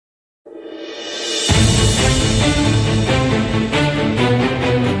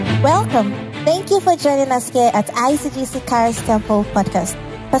Welcome. Thank you for joining us here at ICGC Charis Temple Podcast.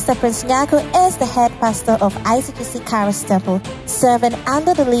 Pastor Prince Nyako is the head pastor of ICGC Charis Temple, serving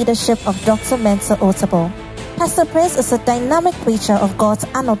under the leadership of Dr. Mensa Otabil. Pastor Prince is a dynamic preacher of God's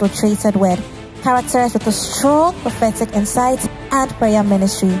unadulterated word, characterized with a strong prophetic insight and prayer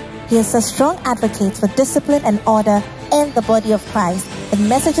ministry. He is a strong advocate for discipline and order in the body of Christ, with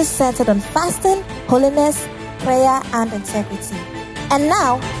messages centered on fasting, holiness, prayer, and integrity. And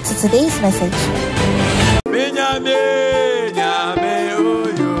now, to today's message.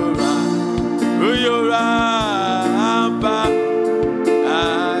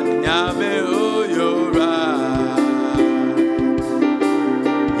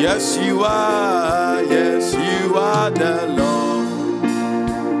 Yes, you are the Lord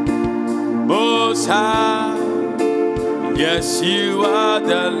Most High. Yes, you are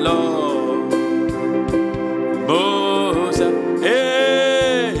the Lord Most High.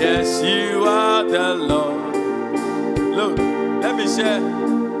 Hey, yes, you are the Lord. Look, let me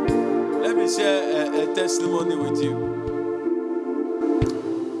share a testimony with you.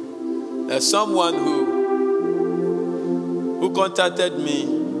 There's someone who contacted me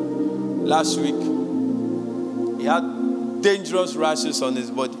last week. He had dangerous rashes on his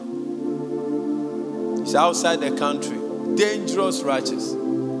body. He's outside the country. Dangerous rashes.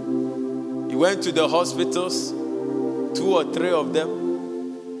 He went to the hospitals, 2 or 3 of them.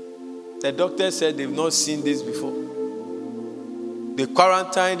 The doctor said they've not seen this before. They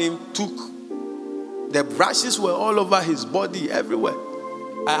quarantined him, the rashes were all over his body, everywhere.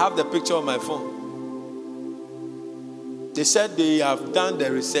 I have the picture on my phone. They said they have done the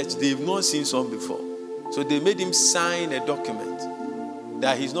research, they've not seen some before. So they made him sign a document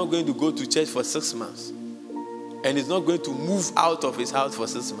that he's not going to go to church for 6 months. And he's not going to move out of his house for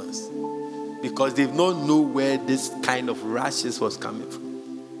 6 months. Because they not know where this kind of rashes was coming from.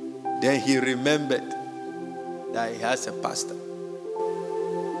 Then he remembered that he has a pastor.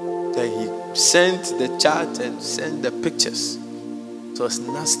 Then he sent the chart and sent the pictures. It was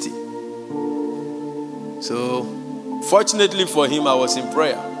nasty. So, fortunately for him, I was in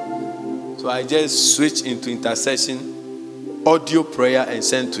prayer. So I just switched into intercession, audio prayer, and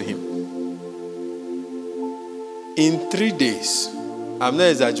sent to him. In 3 days, I'm not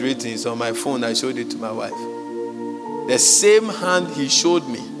exaggerating, it's on my phone, I showed it to my wife. The same hand he showed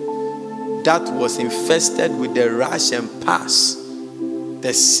me that was infested with the rash and pus,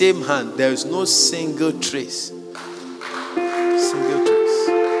 the same hand, there is no single trace. Single trace.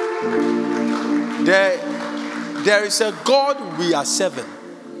 There is a God we are serving.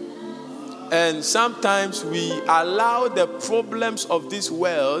 And sometimes we allow the problems of this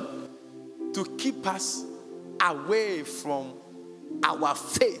world to keep us away from our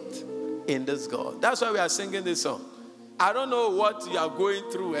faith in this God. That's why we are singing this song. I don't know what you are going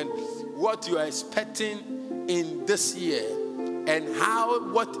through and what you are expecting in this year, and how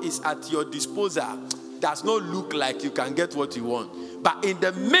what is at your disposal does not look like you can get what you want. But in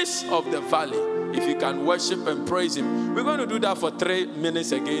the midst of the valley, if you can worship and praise him, we're going to do that for 3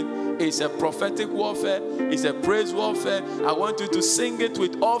 minutes again. It's a prophetic warfare. It's a praise warfare. I want you to sing it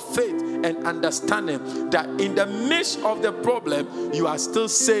with all faith and understanding that in the midst of the problem, you are still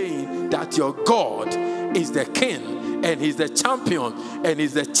saying that your God is the King and he's the champion and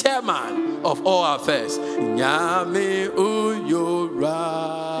he's the chairman of all affairs. Nyame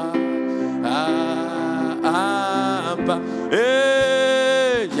uyora amba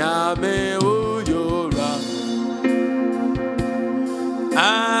nyame uyora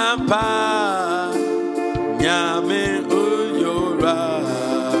ampa nyame uyora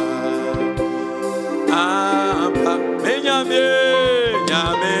ampa nyame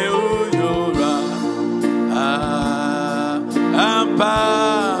uyora ampa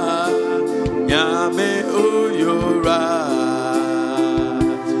nyame uyora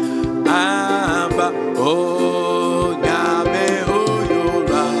ampa oh nyame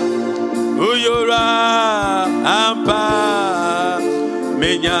uyora ampa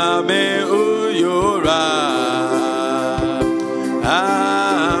nyame uyora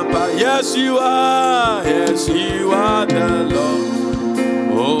ampa. Yes you are the Lord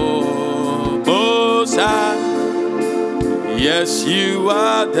oh Most High. Yes, you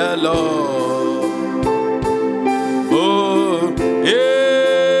are the Lord. Oh,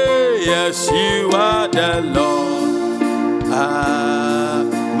 yeah, yes, you are the Lord.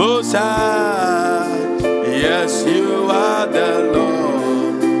 Most High. Yes, you are the Lord.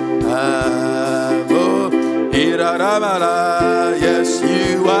 Yes,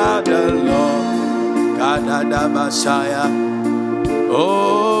 you are the Lord. Kadada Messiah.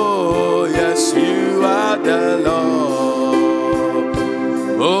 Oh, yes, you are the Lord.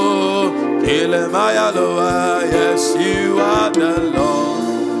 Oh, Yes, you are the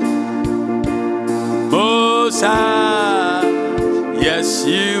Lord. Most High. Yes,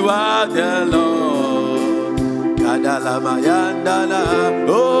 you are the Lord.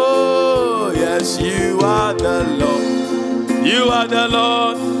 Oh, yes, you are the Lord. You are the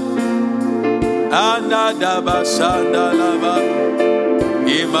Lord. Anadaba Sandalaba.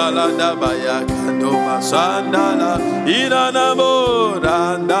 Imalada Bayakandoma Sandala. Inanamo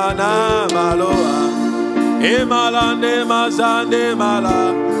Randana Maloa. Imalande Mazande Mala.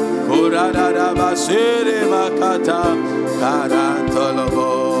 Kurada Basere Makata. Karantolobo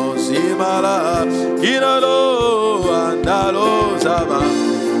Simala. Kinalo Andalo Zaba.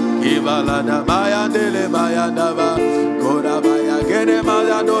 Ibalada Mayandele Mayandaba. Korabaya Gede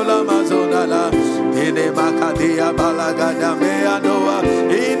Mayadola Mazonala. Ine Makadia Balagada Meadoa.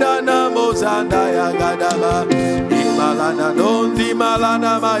 Inana Mozanda Yagadaba. Imalana Dondi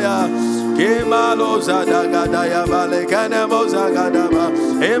Malana Maya. Kemalo Zadagadaya Balekane Mozagadaba.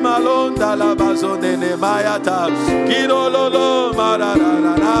 Emalonda la bazone ne mayata. Kirololo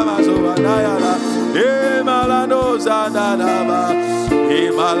marana namazo anayala. Emalano Zadaba.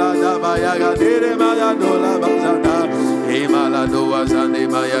 Emalada Bayaga Dere Mayadola Bazana. Emalado Wazane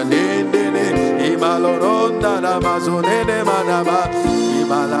Mayanene. Emaloronda Namazone ne Manaba.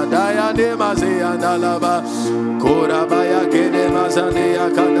 Emaladaya ne Mazeandalaba. Korabaya Kene Mazane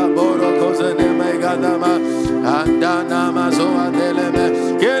Akadaboro Kozene Megadama. Andana Mazoa Deleme.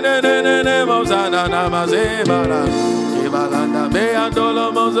 Kenene Mozana Namazemara. Kibalanda Meandolo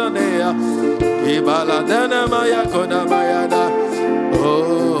Mozanea. Kibaladana Maya Koda Mayada.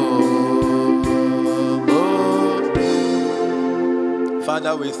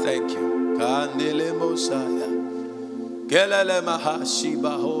 Father, we thank you. Kandele Mosaya. Kelele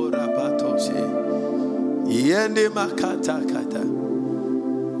Mahashiba Hora Patose. Yende Makata Kata.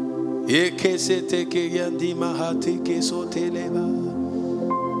 Ekese teke yandi mahati keso teleba.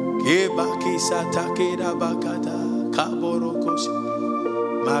 Keba kisa takeda bakata. Kaboro koshi.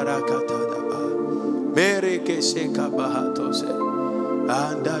 Marakata daba. Mere kese kabahatose.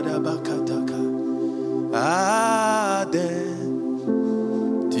 Andada bakataka. Ade.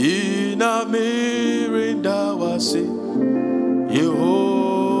 Tina mirinda wasi.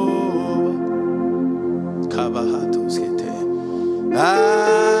 Yehovah. Kabahatos kete.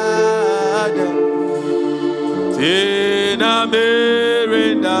 Tina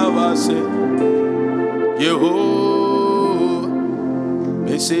mirinda wasi. Yehovah.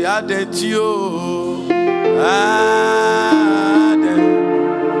 Mese adetio.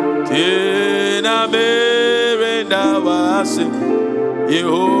 Tina mirinda wasi.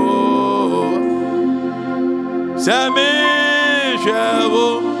 Yehovah. Sami shavo.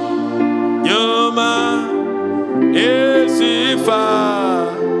 Yoma. Esifa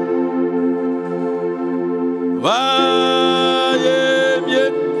Vayemye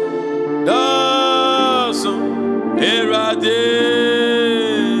Daso Erade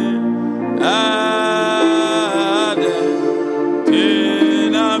Ade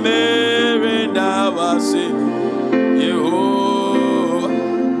Tina Merenda Wasi Yehovah.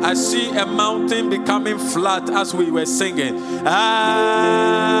 I see a mountain becoming flat as we were singing. Ade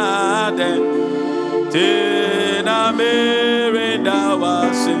Tina Merenda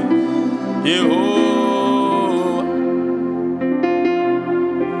Wasi Yehovah.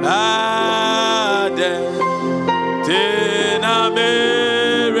 Ade Tina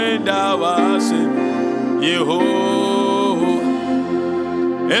Merenda Wasi Yehovah.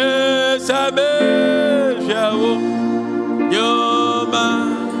 Esabe Shawo Yoma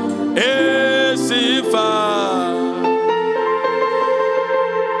Esifa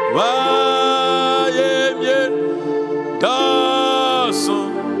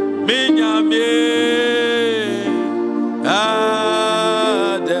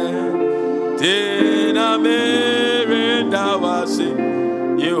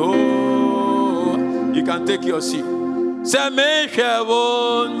You can take your seat. Seme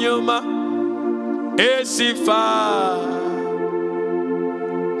shewo nyuma esifa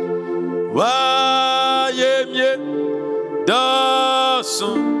wa yemye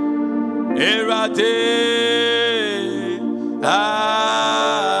dasun erade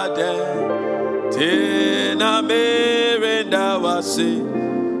ade tena merenda wasi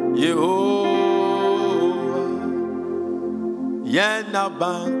Yehovah yena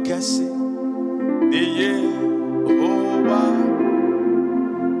bankesi Yehovah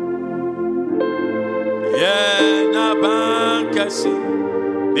yena bankesi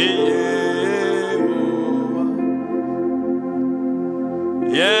Yehovah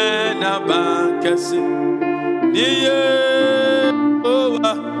yena bankesi Yehovah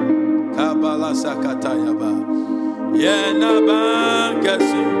bala sakataya ba. Yena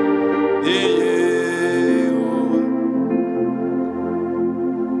bankasi.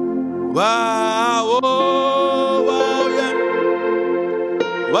 Wow, wow, yeah.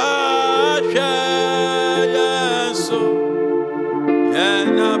 Wow, yeah, so.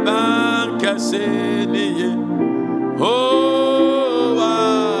 Yena bankasi niye. Oh,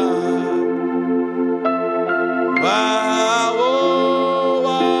 wow. Wow,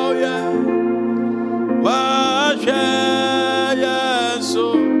 wow, yeah. Wow, yeah,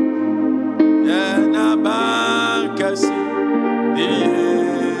 so. Yena bankasi niye.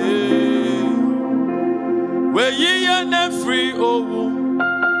 Where ye are not free, oh,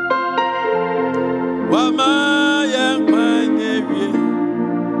 Wama Yankwanyevi,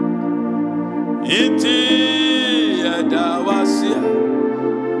 Iti Yadawasia,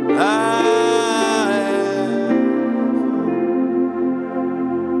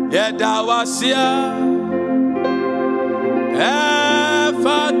 Yadawasia,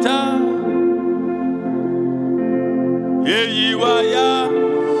 Efata, Yeyiwaya,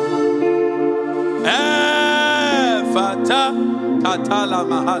 Fata Katala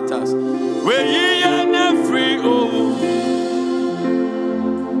Mahatas. We ye are free, oh,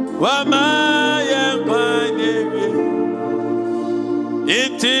 Wamaya Panyevi,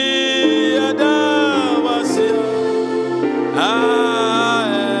 Iti Adawasia,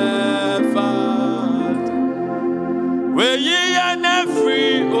 Fata. We ye are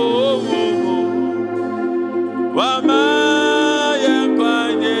free, oh, Wamaya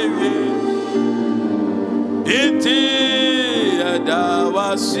Panyevi, Iti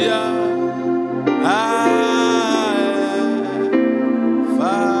Adawasia,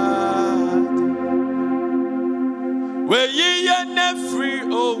 where ye are not free,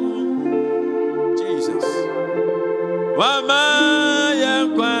 oh Jesus. Wamaya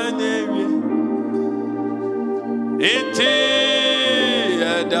Kwanevi, Iti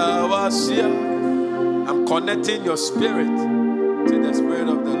Adawasia. I'm connecting your spirit to the Spirit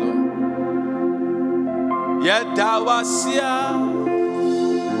of the Lord. Yadawasia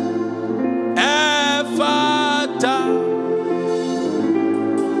Efata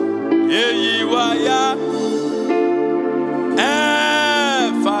Yeyiwaya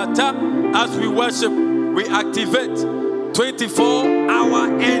Efata. As we worship, we activate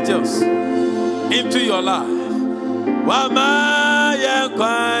 24-hour angels into your life. Wama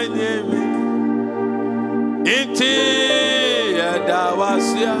Yakwanyemi Iti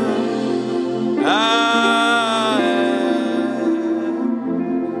Yadawasia.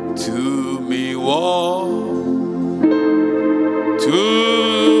 To me walk, to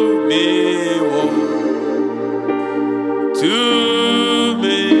me walk, to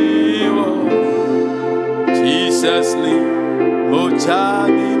me walk. Jesus name,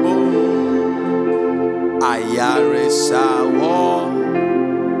 Mochani mo, Ayare sawo,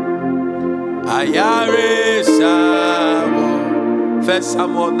 Ayare sawo. 1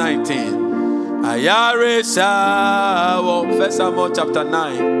 Samuel 19. Ayare sawo. 1 Samuel chapter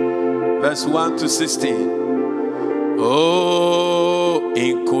 9, verse 1 to 16. Oh,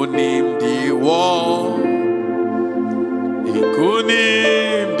 inkunim diwo,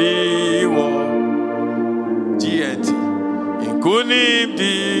 inkunim diwo, GNT, inkunim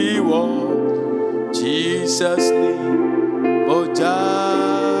diwo, Jesus name,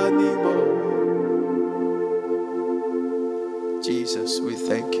 Ojani mo. Jesus, we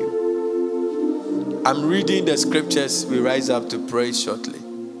thank you. I'm reading the scriptures. We rise up to pray shortly.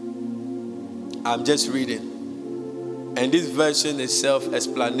 I'm just reading. And this version is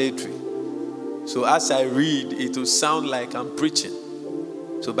self-explanatory. So as I read, it will sound like I'm preaching.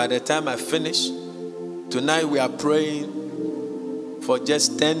 So by the time I finish, tonight we are praying for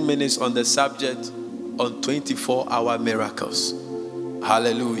just 10 minutes on the subject on 24-hour miracles.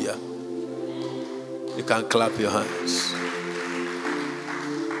 Hallelujah. You can clap your hands.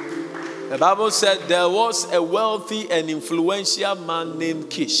 The Bible said there was a wealthy and influential man named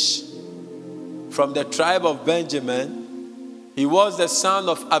Kish from the tribe of Benjamin. He was the son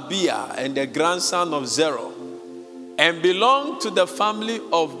of Abiah and the grandson of Zerah, and belonged to the family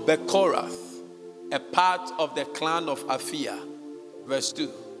of Bechorath, a part of the clan of Aphiah. Verse 2.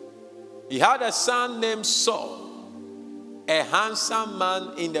 He had a son named Saul, a handsome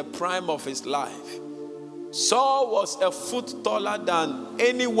man in the prime of his life. Saul was a foot taller than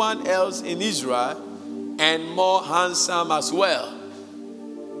anyone else in Israel and more handsome as well.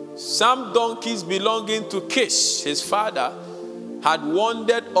 Some donkeys belonging to Kish, his father, had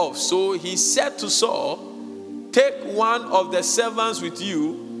wandered off. So he said to Saul, "Take one of the servants with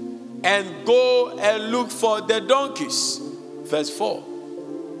you and go and look for the donkeys." Verse 4.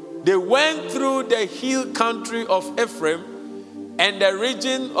 They went through the hill country of Ephraim and the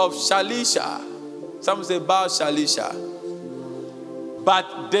region of Shalisha. Some say Baal Shalisha.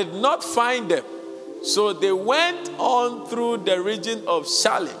 But did not find them. So they went on through the region of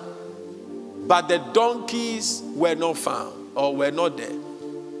Shalim. But the donkeys were not found or were not there.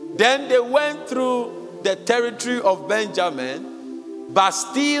 Then they went through the territory of Benjamin, but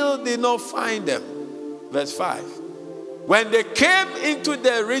still did not find them. Verse 5. When they came into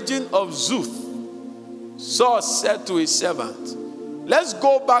the region of Zuth, Saul said to his servant, let's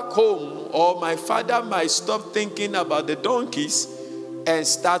go back home, or my father might stop thinking about the donkeys and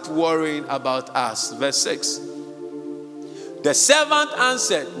start worrying about us. Verse 6. The servant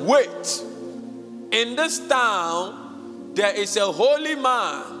answered, wait, in this town there is a holy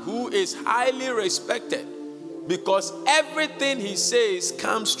man who is highly respected, because everything he says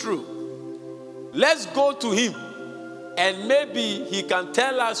comes true. Let's go to him, and maybe he can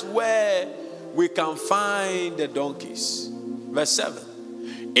tell us where we can find the donkeys. Verse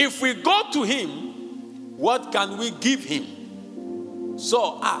 7. If we go to him, what can we give him?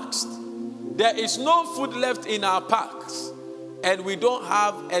 Saul asked, there is no food left in our packs, and we don't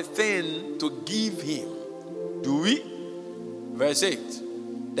have a thing to give him. Do we? Verse 8.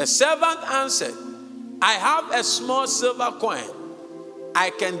 The servant answered, I have a small silver coin. I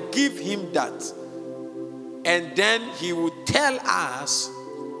can give him that, and then he will tell us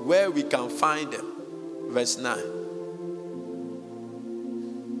where we can find them. Verse 9.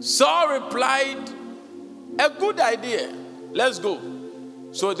 Saul replied, a good idea. Let's go.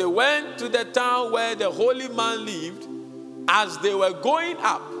 So they went to the town where the holy man lived. As they were going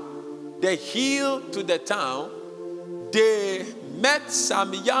up the hill to the town, they met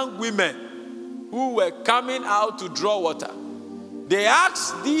some young women who were coming out to draw water. They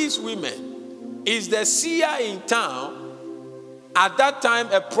asked these women, is the seer in town? At that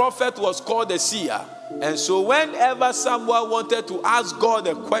time, a prophet was called a seer. And so whenever someone wanted to ask God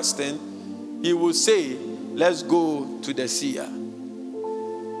a question, he would say, let's go to the seer.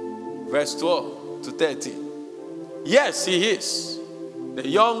 Verse 12 to 13. Yes, he is. The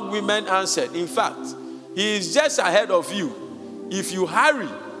young women answered, in fact, he is just ahead of you. If you hurry,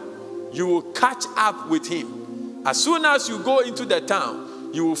 you will catch up with him. As soon as you go into the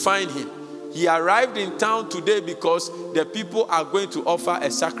town, you will find him. He arrived in town today because the people are going to offer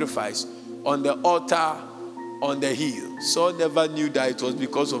a sacrifice on the altar on the hill. Saul never knew that it was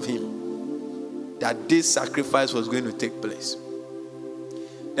because of him that this sacrifice was going to take place.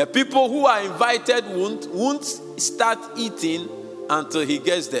 The people who are invited won't start eating until he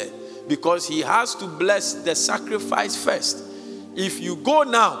gets there, because he has to bless the sacrifice first. If you go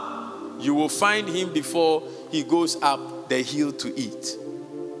now, you will find him before he goes up the hill to eat.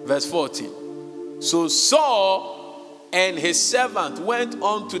 Verse 14. So Saul and his servant went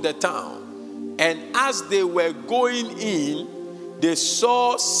on to the town, and as they were going in, they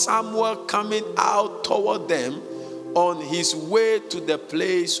saw Samuel coming out toward them on his way to the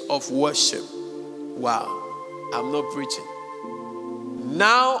place of worship. Wow, I'm not preaching.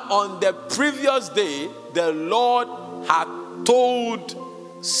 Now, on the previous day, the Lord had told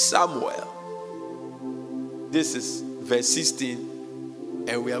Samuel. This is verse 16,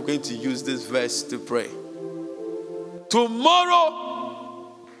 and we are going to use this verse to pray.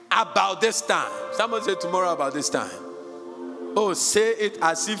 Tomorrow about this time. Someone say tomorrow about this time. Oh, say it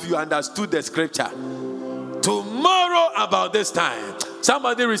as if you understood the scripture. Tomorrow about this time.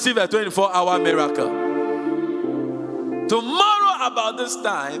 Somebody receive a 24-hour miracle. Tomorrow about this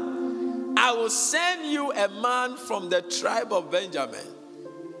time, I will send you a man from the tribe of Benjamin.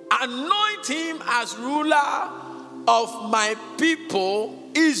 Anoint him as ruler of my people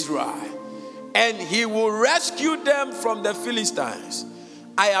Israel, and he will rescue them from the Philistines.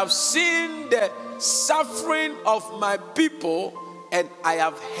 I have seen the suffering of my people, and I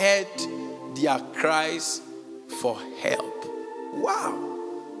have heard their cries for help. Wow.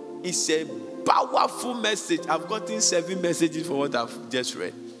 It's a powerful message. I've gotten 7 messages for what I've just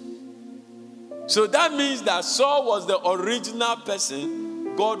read. So that means that Saul was the original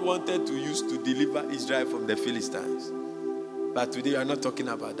person God wanted to use to deliver Israel from the Philistines. But today we are not talking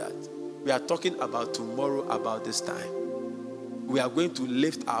about that. We are talking about tomorrow about this time. We are going to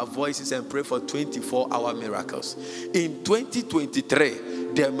lift our voices and pray for 24-hour miracles. In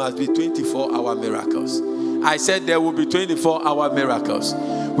 2023, there must be 24-hour miracles. I said there will be 24-hour miracles.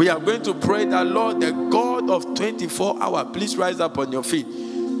 We are going to pray that, Lord, the God of 24-hour, please rise up on your feet.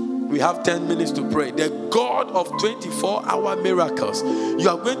 We have 10 minutes to pray. The God of 24-hour miracles. You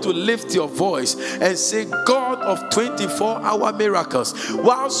are going to lift your voice and say, God God of 24-hour miracles.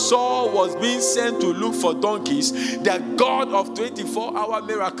 While Saul was being sent to look for donkeys, the God of 24-hour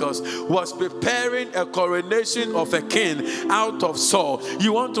miracles was preparing a coronation of a king out of Saul.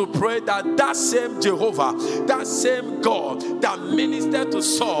 You want to pray that that same Jehovah, that same God that ministered to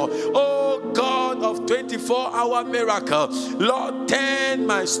Saul, oh God of 24-hour miracle, Lord, turn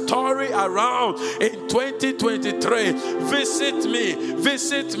my story around in 2023. Visit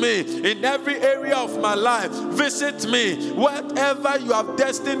me in every area of my life. Visit me whatever you have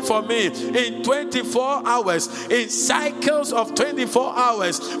destined for me in 24 hours, in cycles of 24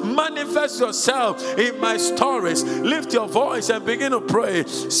 hours. Manifest yourself in my stories. Lift your voice and begin to pray.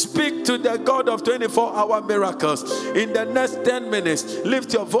 Speak to the God of 24-hour miracles. In the next 10 minutes,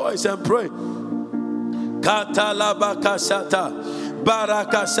 lift your voice and pray. Katalabakasata.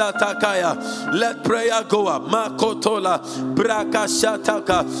 Barakashatakaya. Let prayer go up. Makotola.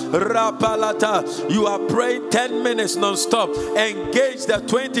 Brakashataka. Rapalata. You are praying 10 minutes non-stop. Engage the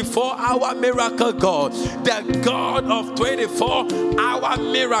 24-hour miracle God. The God of 24-hour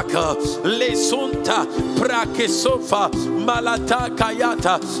miracle. Lesunta. Prakesofa. Malata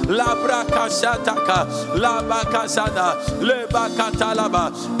kayata. Labrakashataka. Labakasada.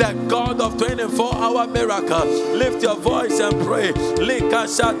 Lebakatalaba. The God of 24-hour miracle. Lift your voice and pray.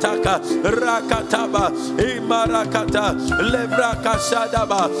 Likashataka rakataba imarakata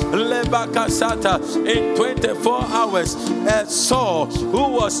lebrakashadaba lebakasata. In 24 hours, Saul, who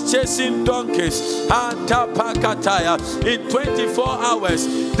was chasing donkeys, antapakataya, in 24 hours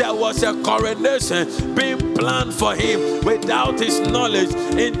there was a coronation being planned for him without his knowledge.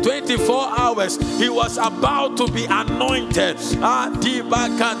 In 24 hours he was about to be anointed.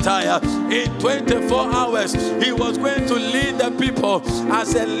 In 24 hours he was going to lead the people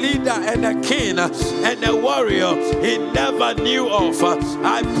as a leader and a king and a warrior he never knew of.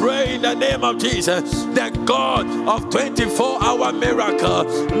 I pray in the name of Jesus, the God of 24-hour miracle,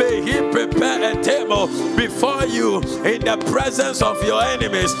 may he prepare a table before you in the presence of your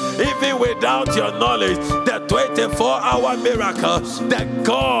enemies, even without your knowledge. The 24-hour miracle, the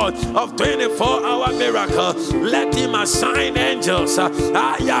God of 24-hour miracle, let him assign angels,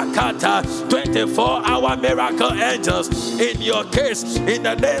 ayakata, 24-hour miracle angels in your case, in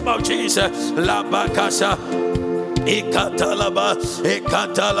the name of Jesus. Labakasha. Ikatalaba,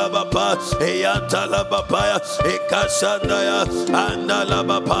 Ikatalabapa, Eyantalabapa, Ikashandaya,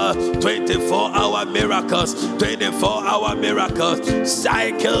 Andalabapa. 24-hour miracles, 24-hour miracles,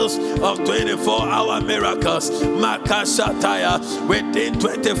 cycles of 24-hour miracles. Makashataya, within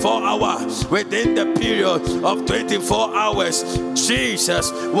 24 hours, within the period of 24 hours,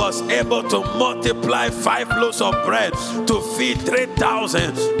 Jesus was able to multiply 5 loaves of bread to feed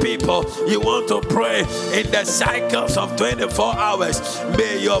 3,000 people. You want to pray in the cycle of 24 hours.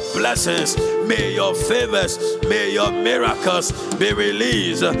 May your blessings, may your favors, may your miracles be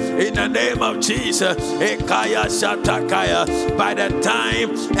released in the name of Jesus. Ekaya shatakaya. By the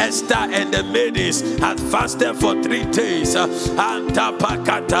time Esther and the maidens had fasted for 3 days,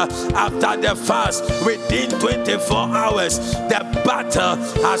 antapakata, after the fast, within 24 hours, the battle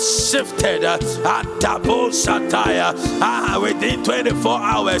has shifted. Antabo shataya. Within 24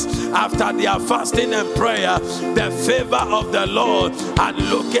 hours, after their fasting and prayer, the favor of the Lord had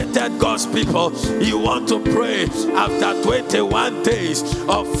located God's people. You want to pray after 21 days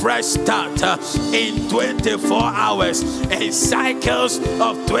of fresh start in 24 hours, in cycles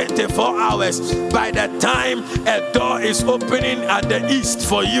of 24 hours. By the time a door is opening at the east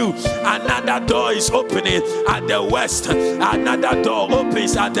for you, another door is opening at the west, another door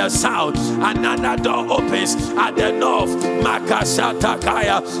opens at the south, another door opens at the north.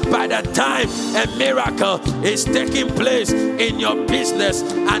 Makashatakaya. By the time a miracle is taking place in your business,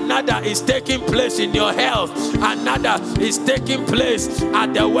 another is taking place in your health, another is taking place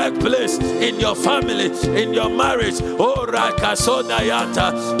at the workplace, in your family, in your marriage. Oh,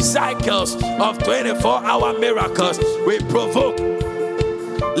 Rakasodayata. Cycles of 24-hour miracles we provoke.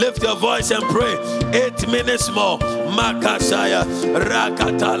 Lift your voice and pray. 8 minutes more. Makashaya,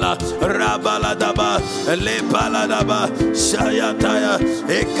 Rakatala, Rabaladaba, Lepaladaba, Shayataya,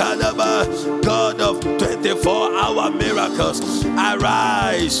 Ekadaba. God of 24-hour miracles,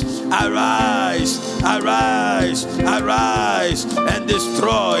 arise, arise, arise, arise, and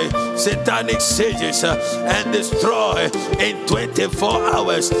destroy satanic sages and destroy in 24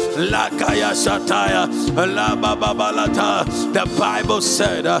 hours. Lakaya Shataya, Lababalata. The Bible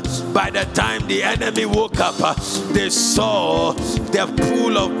said by the time the enemy woke up, they saw the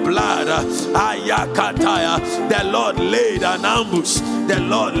pool of blood. Ayakataya. The Lord laid an ambush. The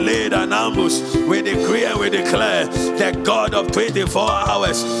Lord laid an ambush. We decree and we declare the God of 24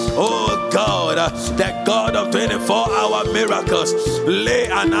 hours. Oh God, the God of 24-hour miracles, lay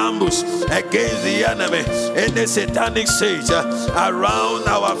an ambush against the enemy in the satanic siege around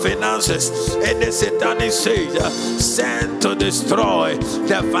our finances, in the satanic siege sent to destroy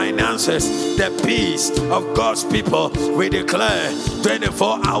the finances, the peace of God's people. We declare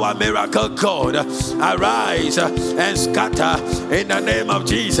 24-hour miracle God, arise and scatter in the name of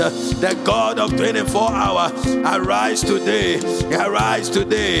Jesus, the God of 24-hour. Arise today, arise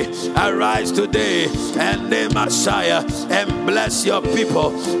today, arise today, and name Messiah and bless your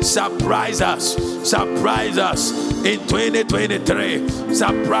people. Surprise us in 2023.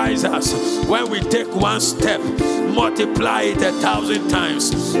 Surprise us when we take one step, multiply it 1,000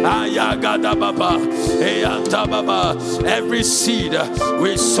 times. Every seed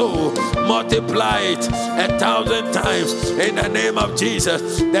we sow, multiply it 1,000 times in the name of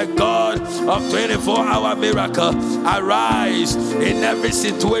Jesus, the God of 24-hour miracle. Arise in every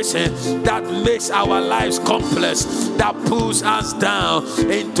situation that makes our lives complex, that pulls us down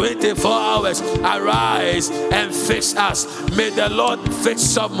in 24 hours. Arise and fix us. May the Lord fix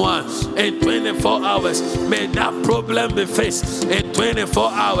someone in 24 hours. May that problem be fixed in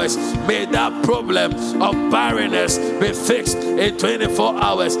 24 hours. May that problem of barrenness be fixed in 24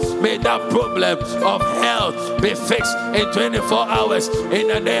 hours. May that problem of health be fixed in 24 hours in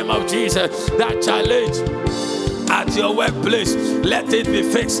the name of Jesus. That challenge at your workplace, let it be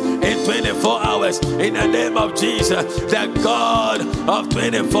fixed in 24 hours in the name of Jesus, the God of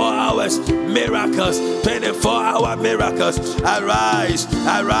 24 hours miracles. 24-hour miracles. Arise,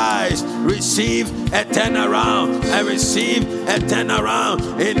 arise, receive a turnaround, and receive a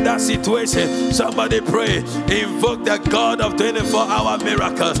turnaround in that situation. Somebody pray, invoke the God of 24-hour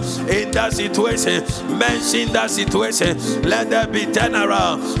miracles in that situation. Mention that situation. Let there be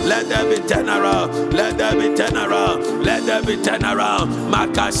turnaround. Let there be turnaround. Let there be turnaround. Let there be turnaround.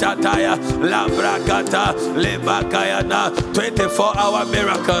 Makashataya, Labrakata, Lebakayana. 24-hour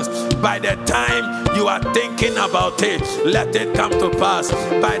miracles. By the time you are thinking about it, let it come to pass.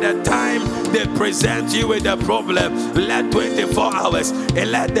 By the time they present you with a problem, let 24 hours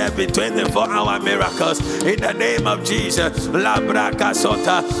and let there be 24-hour miracles in the name of Jesus.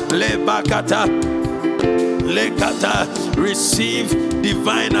 Labrakasota, Lebakata. Receive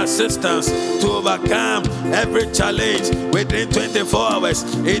divine assistance to overcome every challenge within 24 hours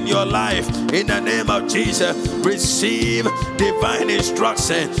in your life. In the name of Jesus, receive divine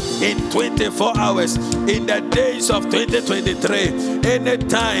instruction in 24 hours in the days of 2023.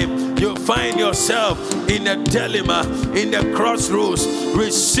 Anytime you find yourself in a dilemma, in the crossroads,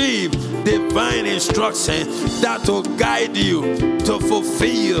 receive divine instruction that will guide you to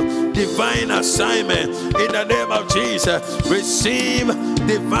fulfill divine assignment in the name of Jesus. Receive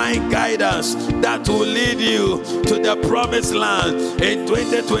divine guidance that will lead you to the promised land in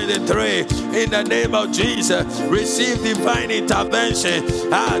 2023 in the name of Jesus. Receive divine intervention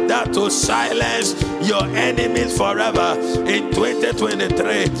that will silence your enemies forever in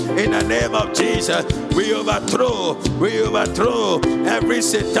 2023 in the name of Jesus. We overthrow every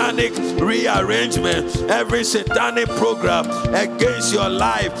satanic rearrangement, every satanic program against your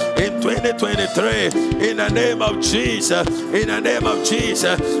life in 2023 in the name of Jesus. In the name of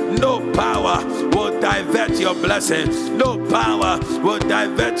Jesus, no power will divert your blessing, no power will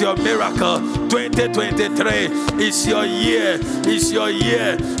divert your miracle. 2023 is your year, is your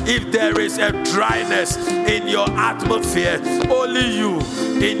year. If there is a dryness in your atmosphere, only you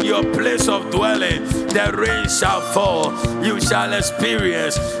in your place of dwelling, the rain shall fall. You shall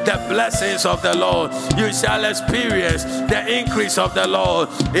experience the blessings of the Lord. You shall experience the increase of the Lord.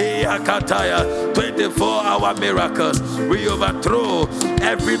 24-hour miracles. We overthrow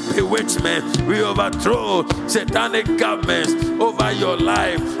every bewitchment. We overthrow satanic governments over your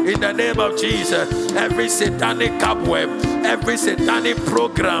life in the name of Jesus. Every satanic cobweb, every satanic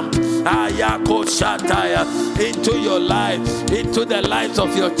program into your life, into the lives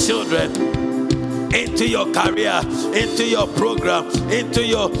of your children, into your career, into your program, into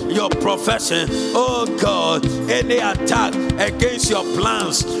your profession. Oh God, any attack against your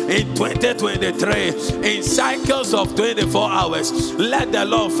plans in 2023, in cycles of 24 hours, let the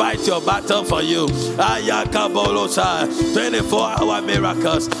Lord fight your battle for you. 24-hour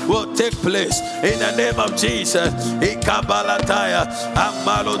miracles will take place in the name of Jesus. Ikabalataya,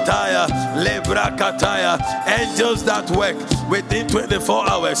 Amalotaya, Lebrakataya. Angels that work within 24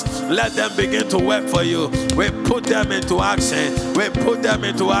 hours. Let them begin to work for you. We put them into action. We put them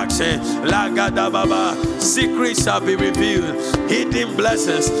into action. Lagadababa. Secrets shall be revealed. Hidden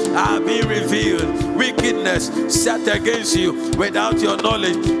blessings are being revealed. Wickedness set against you without your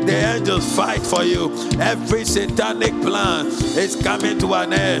knowledge. The angels fight for you. Every satanic plan is coming to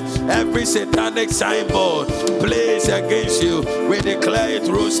an end. Every satanic signboard placed against you, we declare it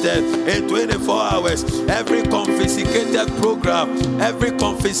roasted in 24 hours. Every confiscated program, every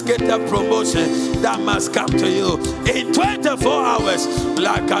confiscated promotion that must come to you in 24 hours.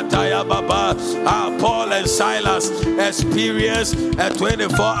 Lakataya Baba, Paul and Silas experienced a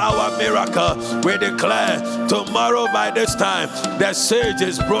 24-hour miracle. We declare tomorrow by this time the siege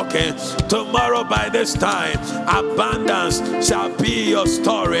is broken. Tomorrow by this time abundance shall be your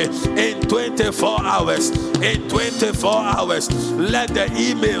story in 24 hours. In 24 hours, let the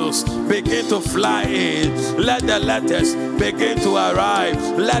emails begin to fly in. Let the letters begin to arrive.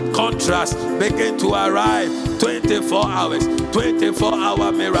 Let contracts begin to arrive. 24 hours,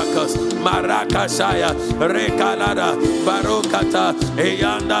 24-hour miracles. Marakashaya, Rekalada, Barokata,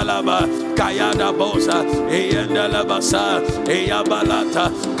 Eyandalaba, Kayada Bosa, Eyandalabasa,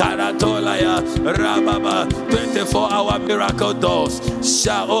 Eyabalata, Karatolaya, Rababa. 24-hour miracle doors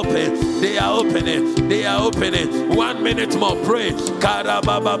shall open. They are opening. They are opening. 1 minute more. Pray.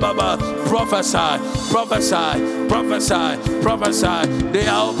 Karababa. Prophesy. Prophesy. Prophesy. Prophesy. They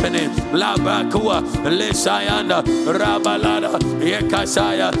are opening. Labakua. Lesayanda. Rabalada.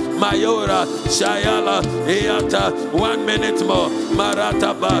 Yekasaya. Mayora. Shayala. Eata. 1 minute more.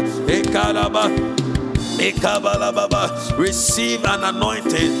 Marataba. Ekaraba. Receive an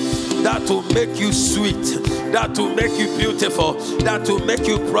anointing that will make you sweet, that will make you beautiful, that will make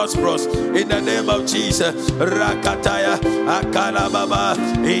you prosperous. In the name of Jesus. Rakataya, Akalababa,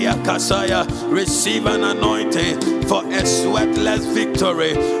 Iyakasaya. Receive an anointing for a sweatless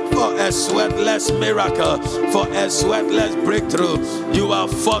victory, for a sweatless miracle, for a sweatless breakthrough. You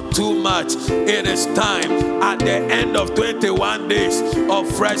have fought too much. It is time at the end of 21 days of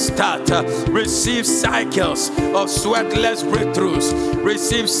fresh start. Receive cycles of sweatless breakthroughs.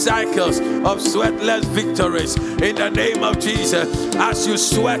 Receive cycles of sweatless victories in the name of Jesus. As you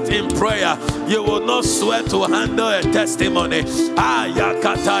sweat in prayer, you will not sweat to handle a testimony. As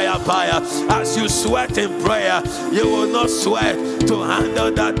you sweat in prayer, you will not sweat to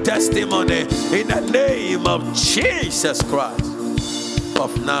handle that testimony in the name of Jesus Christ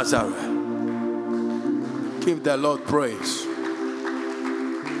of Nazareth. Give the Lord praise.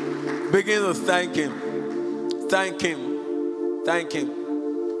 Begin to thank Him. Thank Him. Thank Him.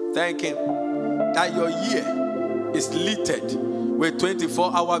 Thank Him that your year is littered with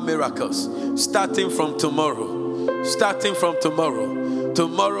 24-hour miracles starting from tomorrow. Starting from tomorrow.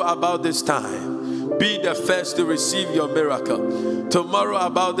 Tomorrow about this time, be the first to receive your miracle. Tomorrow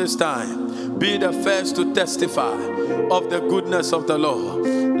about this time, be the first to testify of the goodness of the Lord.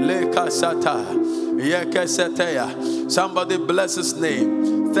 Somebody bless His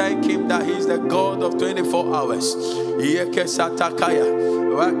name. Thank Him that He's the God of 24 hours.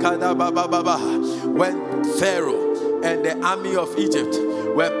 When Pharaoh and the army of Egypt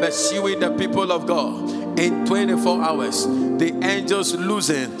were pursuing the people of God, in 24 hours, the angels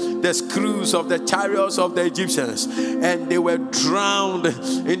loosened the screws of the chariots of the Egyptians, and they were drowned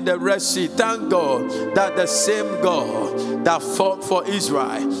in the Red Sea. Thank God that the same God that fought for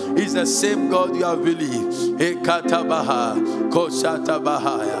Israel is the same God you have believed.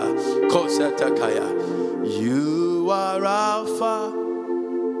 You are Alpha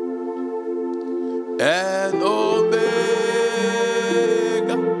and Omega.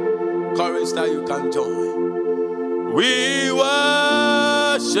 Chorus that you can join. We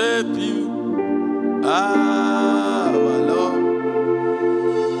worship you, our Lord.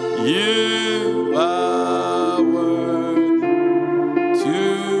 You are worthy to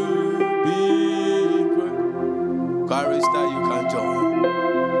be praised. Chorus that you can join.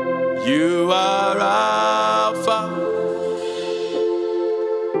 You are Alpha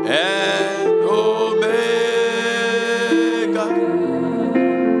and Omega.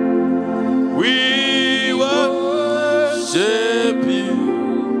 We worship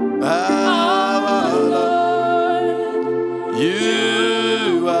you, our Lord.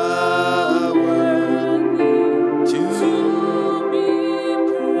 You are worthy to be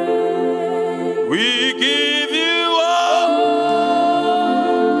praised. We give you all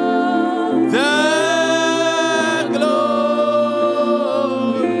the glory.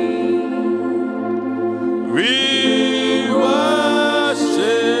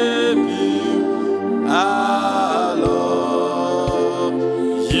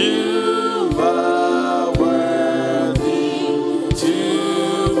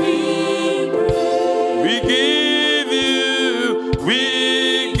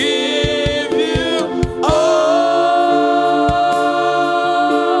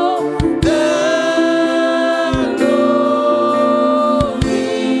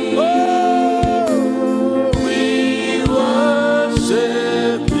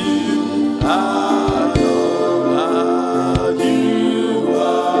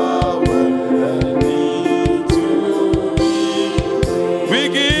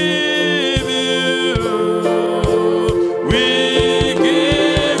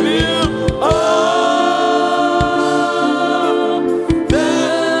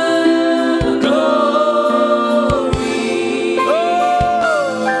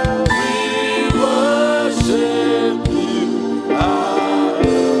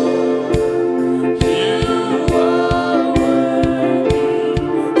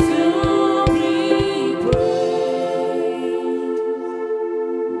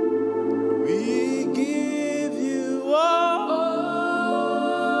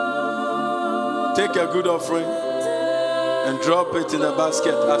 Take a good offering and drop it in the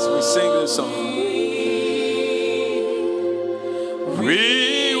basket as we sing this song.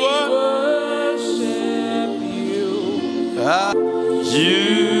 We worship you.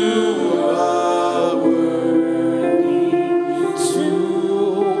 You are worthy to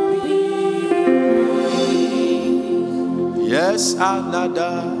be praised. Yes,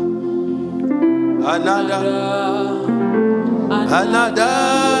 another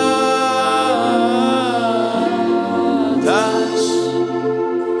touch of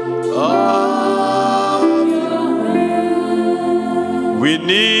your hand. We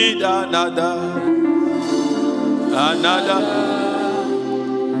need another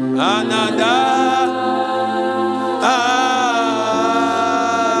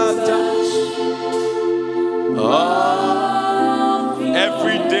touch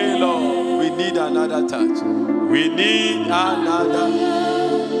every day, Lord. We need another touch. We need another.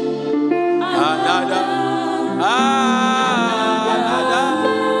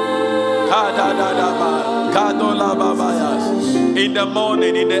 In the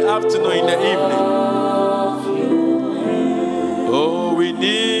morning, in the afternoon, in the evening. Oh, we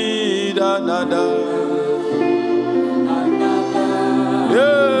need another.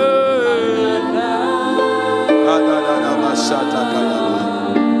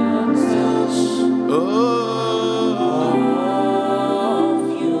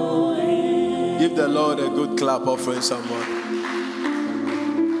 Give the Lord a good clap offering someone.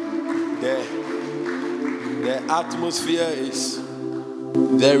 The atmosphere is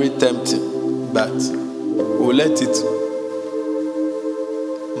very tempting, but we'll let it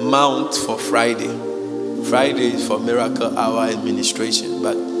mount for Friday. Friday is for Miracle Hour Administration,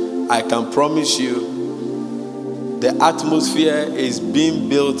 but I can promise you the atmosphere is being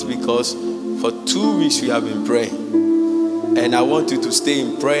built because for 2 weeks we have been praying. And I want you to stay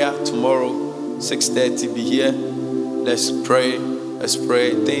in prayer tomorrow, 6:30, be here. Let's pray. Let's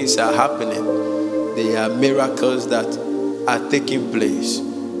pray. Things are happening. There are miracles that are taking place.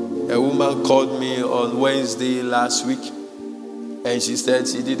 A woman called me on Wednesday last week, and she said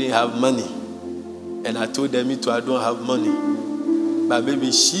she didn't have money. And I told them, me too, I don't have money. But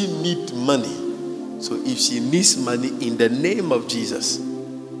maybe she needs money. So if she needs money, in the name of Jesus,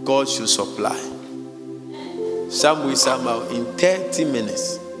 God should supply. Somehow, in 30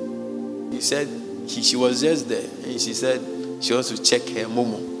 minutes, he said she was just there. And she said she wants to check her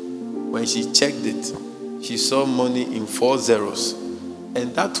Momo. When she checked it, she saw money in 4 zeros.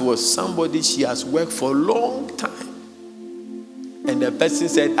 And that was somebody she has worked for a long time. And the person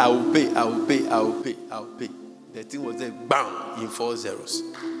said, I will pay. The thing was there, bam, in 4 zeros.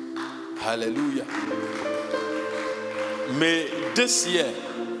 Hallelujah. May this year,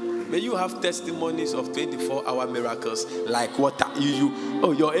 may you have testimonies of 24-hour miracles like water.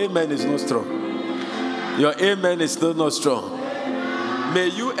 Your amen is not strong. Your amen is still not strong. May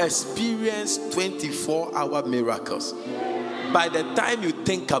you experience 24-hour miracles. By the time you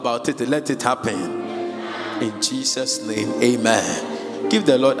think about it, let it happen. In Jesus' name, amen. Give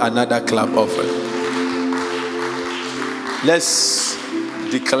the Lord another clap offering. Let's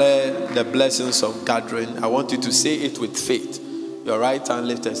declare the blessings of gathering. I want you to say it with faith. Your right hand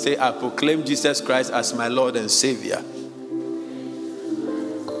lifted. Say, I proclaim Jesus Christ as my Lord and Savior.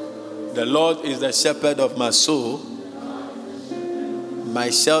 The Lord is the shepherd of my soul, my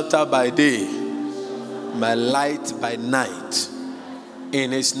shelter by day, my light by night.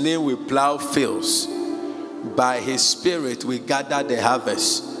 In his name we plow fields. By his spirit we gather the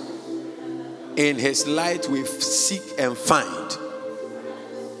harvest. In his light we seek and find.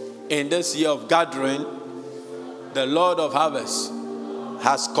 In this year of gathering, the Lord of harvest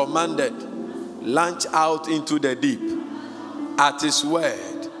has commanded, launch out into the deep. At his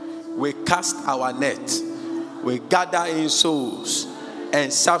word, we cast our net. We gather in souls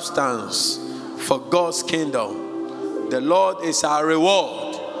and substance for God's kingdom. The Lord is our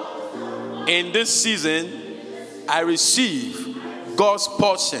reward. In this season, I receive God's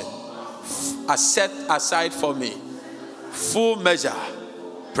portion set aside for me. Full measure,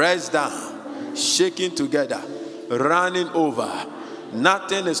 pressed down, shaking together, running over.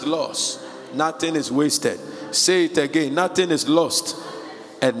 Nothing is lost. Nothing is wasted. Say it again. Nothing is lost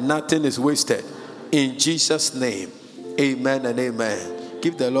and nothing is wasted. In Jesus' name, amen and amen.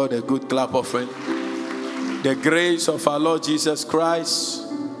 Give the Lord a good clap offering. The grace of our Lord Jesus Christ.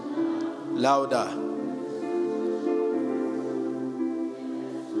 Louder.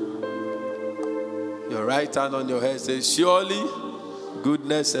 Your right hand on your head says, surely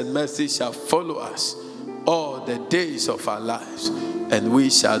goodness and mercy shall follow us all the days of our lives, and we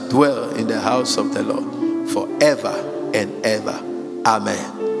shall dwell in the house of the Lord forever and ever.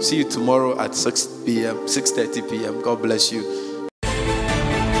 Amen. See you tomorrow at 6 p.m., 6:30 p.m. God bless you.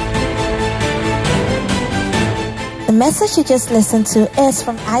 The message you just listened to is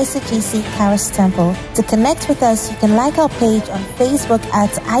from ICGC Charis Temple. To connect with us, you can like our page on Facebook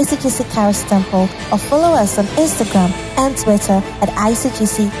at ICGC Charis Temple or follow us on Instagram and Twitter at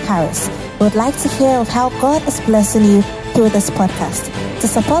ICGC Charis. We would like to hear of how God is blessing you through this podcast. To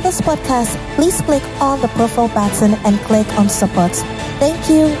support this podcast, please click on the profile button and click on support. Thank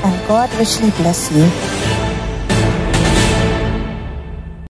you, and God richly bless you.